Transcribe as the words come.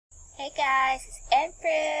Hey guys, it's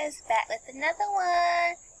Empress, back with another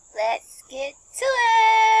one. Let's get to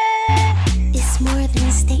it! It's more than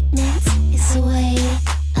a statement, it's a way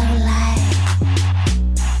of life.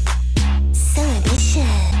 Celebration,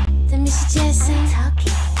 the Mr. Jackson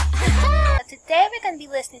talking. Today we're going to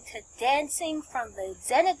be listening to Dancing from the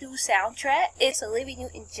Xanadu soundtrack. It's Olivia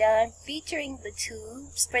Newton-John featuring the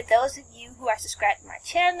Tubes. For those of you who are subscribed to my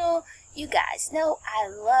channel, you guys know I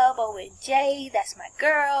love OMJ, that's my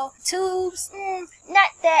girl. Tubes, not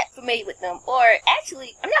that familiar with them, or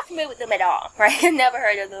actually, I'm not familiar with them at all, right? I've never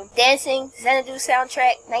heard of them. Dancing, Xanadu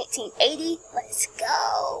soundtrack, 1980, let's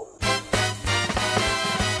go!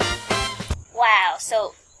 Wow,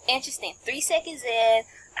 so interesting, 3 seconds in,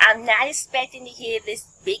 I'm not expecting to hear this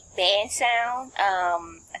big band sound.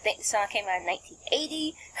 I think the song came out in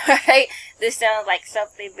 1980, right? This sounds like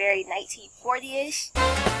something very 1940-ish.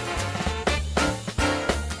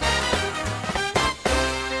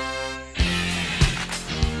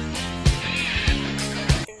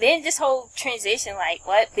 Then this whole transition, like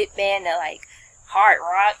what, big band to like hard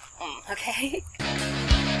rock, okay.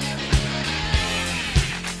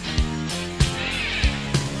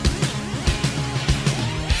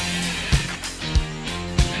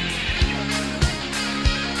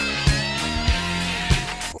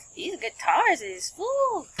 These guitars is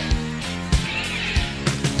woo.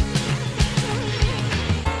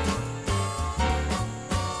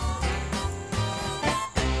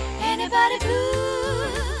 Anybody blue?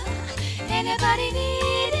 Anybody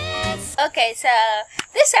need it? Okay, so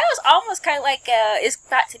this sounds almost kind of like it's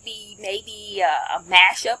about to be maybe a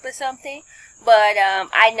mashup or something. But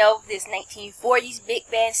I know this 1940s big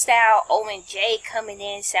band style, OMJ coming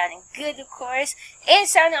in, sounding good, of course, and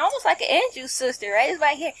sounding almost like an Andrew sister, right? It's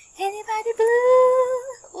right here. Anybody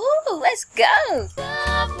blue? Ooh, let's go.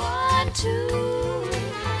 Someone to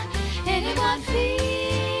anyone feeling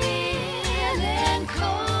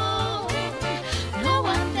cold? No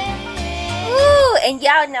one there. Ooh, and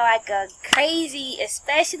y'all know I go crazy,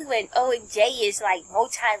 especially when OMJ is like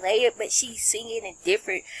multi-layered, but she's singing in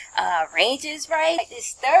different ranges, right? Like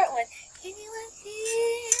this third one, anyone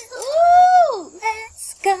feel? Ooh,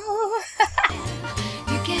 let's go.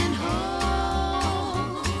 You can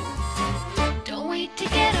hold. Don't wait to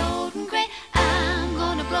get old and gray. I'm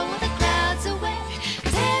gonna blow the clouds away.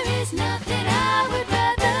 'Cause there is nothing I would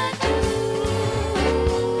rather do.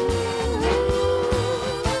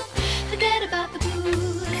 Forget about the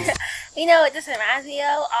blues. You know what this reminds me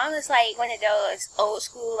of? Almost like one of those old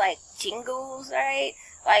school like jingles, right?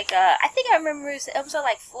 Like I think I remember it was an episode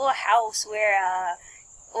like Full House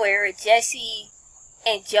where Jesse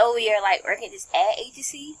and Joey are like working at this ad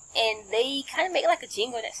agency, and they kind of make like a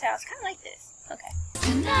jingle that sounds kind of like this. Okay.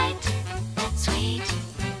 Tonight, sweet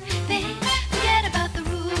thing, forget about the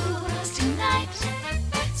rules. Tonight,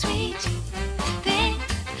 sweet thing,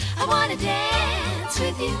 I wanna dance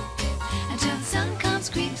with you until the sun comes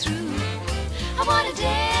creep through. I wanna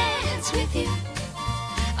dance with you,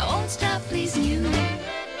 I won't stop pleasing you.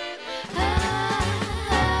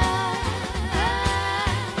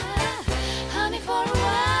 Honey, for a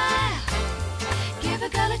while, give a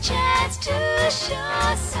girl a chance to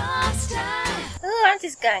show some style. Ooh, I'm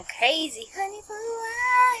just going crazy. Honey, for a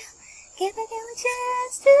while, give a girl a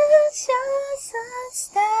chance to show some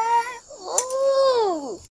style.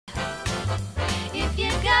 Ooh. If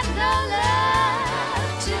you got no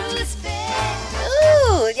love to spare.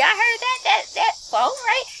 Ooh, y'all heard that phone,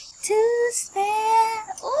 right? To spare.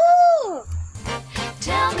 Ooh.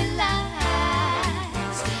 Tell me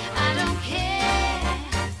lies, I don't care.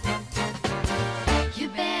 You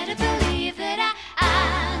better believe that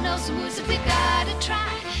I know some moves that we gotta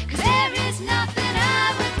try. 'Cause there is nothing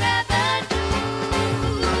I would rather do.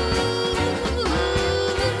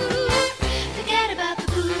 Forget about the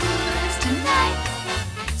blues tonight,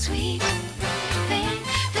 sweet thing.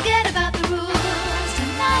 Forget about the rules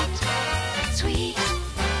tonight, sweet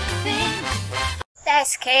thing.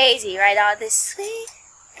 That's crazy, right? All this sweet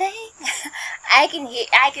thing. I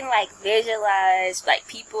can like visualize like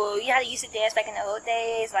people, you know how they used to dance back in the old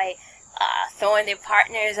days, like throwing their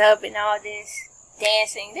partners up and all this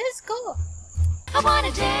dancing. This is cool. I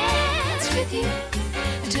wanna dance with you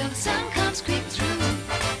until the sun comes creep through.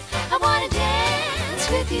 I wanna dance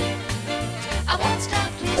with you, I won't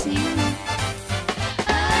stop pleasing you.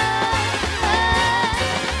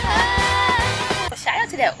 Shout out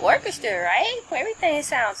to that orchestra, right? Everything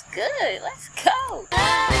sounds good. Let's go.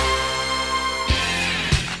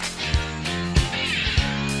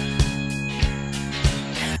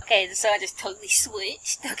 Okay, the song just totally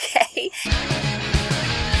switched, okay?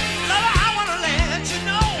 Lover, I wanna let you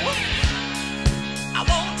know I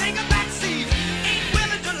won't take a backseat. Ain't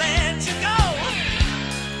willing to let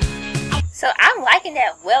So I'm liking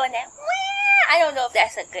that well and that wah. I don't know if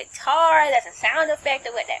that's a guitar, that's a sound effect,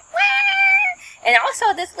 or what that wah. And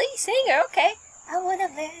also this lead singer, okay. I wanna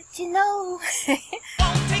let you know.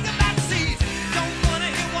 Won't take a back seat. Don't wanna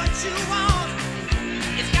hear what you want.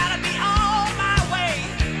 It's gotta be all my way.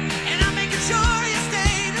 And I'm making sure you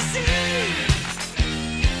stay to see.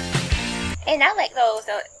 And I like those,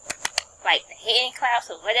 like the hand claps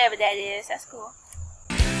or whatever that is. That's cool.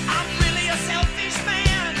 I'm really a selfish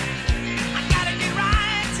man. I gotta get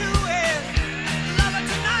right to it. Lover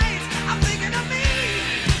tonight, I'm thinking of me.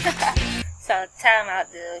 So time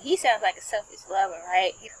out, dude. He sounds like a selfish lover,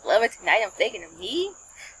 right? Lover tonight, I'm thinking of me.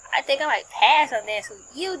 I think I might pass on this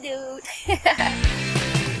with you, dude.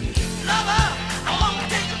 Lover, I wanna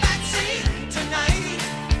take a back seat tonight.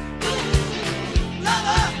 Ooh,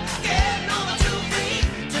 lover, getting on my 2 feet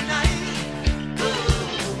tonight. Ooh,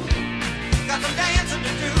 got some dancing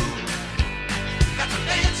to do. Got some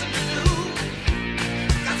dancing to do.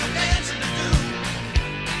 Got some dancing to do.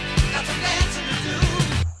 Got some dancing to do.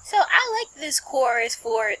 So I like this chorus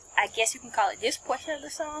for, I guess you can call it this portion of the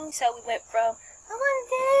song. So we went from, I wanna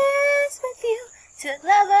dance with you, to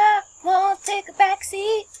lover, won't take a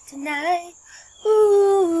backseat tonight.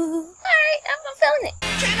 Ooh. Alright, I'm feeling it.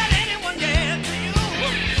 Can't let anyone get to you.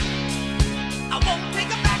 I won't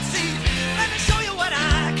take a back seat. Let me show you what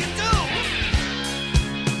I can do.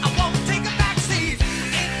 I won't take a back seat.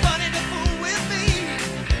 Ain't funny to fool with me.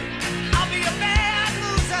 I'll be a bad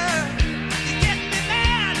loser. You get me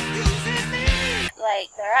mad, using me. Like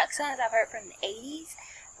the rock songs I've heard from the 80s,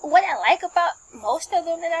 what I like about most of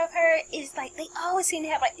them that I've heard is like they always seem to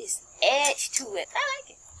have like this edge to it. I like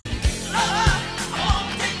it. Lover, I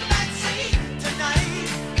won't take a back seat tonight.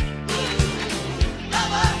 Ooh,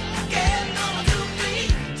 lover, getting on my 2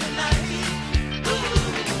 feet tonight.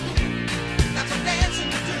 Ooh, got some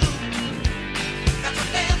dancing to do. Got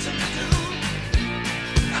some dancing to do.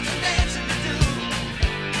 Got some dancing to do.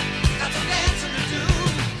 Got some dancing to do.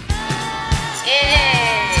 Yeah.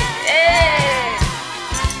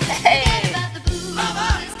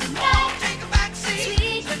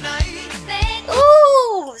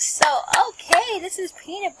 Ooh, so okay, this is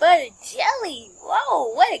peanut butter jelly.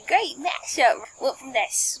 Whoa, what a great mashup. Went from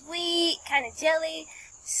that sweet kind of jelly,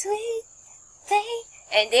 sweet thing,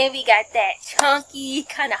 and then we got that chunky,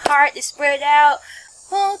 kind of hard to spread out.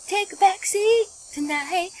 Won't take a backseat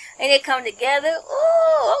tonight, and they come together.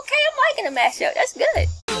 Ooh, okay, I'm liking the mashup. That's good.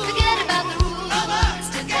 Forget about the rules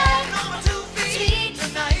tonight. Sweet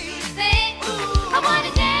thing, I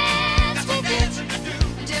wanna dance with you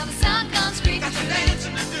until the sun comes creeping through.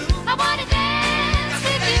 I wanna dance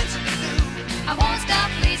with you. I won't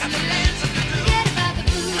stop pleasing you. Forget about the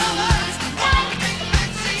rules tonight.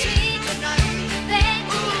 Sweet thing,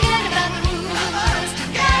 forget about the rules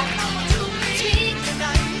tonight. Sweet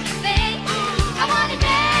thing, I wanna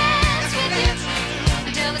dance with you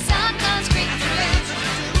until the sun comes creeping through.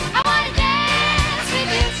 I wanna dance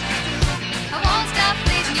with you. I won't stop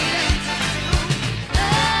pleasing you.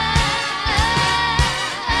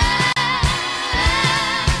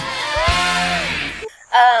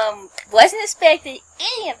 Wasn't expecting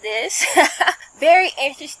any of this. Very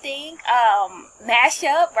interesting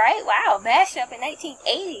mashup, right? Wow, mashup in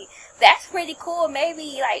 1980. That's pretty cool.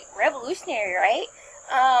 Maybe like revolutionary, right?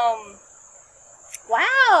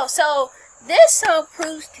 Wow. So this song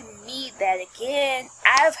proves to me that again.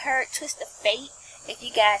 I've heard "Twist of Fate." If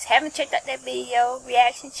you guys haven't checked out that video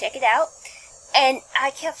reaction, check it out. And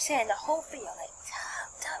I kept saying the whole video like,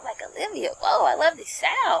 like Olivia. Whoa, I love this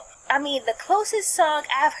sound. I mean, the closest song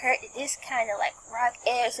I've heard to this kind of like rock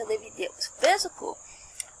edge Olivia did was Physical.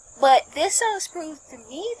 But this song proves to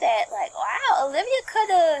me that like, wow, Olivia could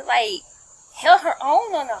have like held her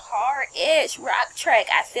own on a hard edge rock track.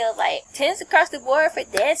 I feel like 10s across the board for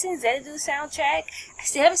Dancin, Xanadu soundtrack. I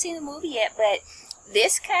still haven't seen the movie yet, but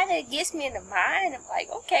this kind of gets me in the mind of like,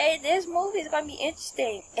 okay, this movie is going to be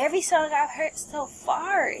interesting. Every song I've heard so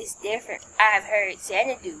far is different. I've heard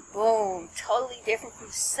Xanadu, boom, totally different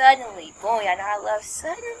from Suddenly, boom, y'all know I love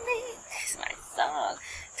Suddenly, that's my song.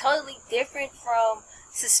 Totally different from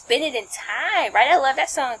Suspended in Time, right? I love that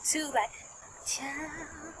song too, like, child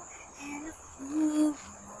and a fool,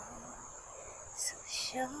 so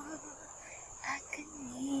sure I could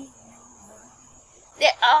need.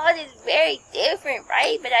 They're all just very different,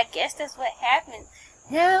 right? But I guess that's what happened.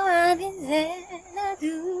 Now I'm in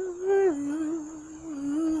Xanadu.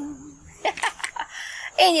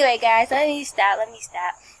 Anyway, guys, let me stop.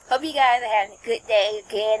 Hope you guys are having a good day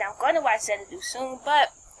again. I'm going to watch Xanadu soon,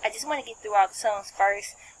 but I just want to get through all the songs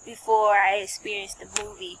first before I experience the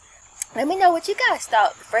movie. Let me know what you guys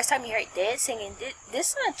thought the first time you heard Dancin, and did this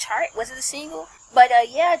song chart? Was it a single? But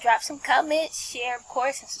yeah, drop some comments, share of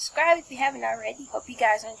course, and subscribe if you haven't already. Hope you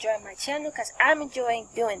guys are enjoying my channel because I'm enjoying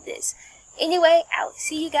doing this. Anyway, I'll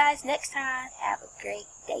see you guys next time. Have a great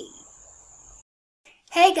day.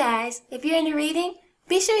 Hey guys, if you're into reading,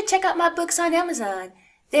 be sure to check out my books on Amazon.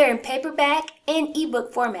 They're in paperback and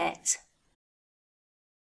ebook formats.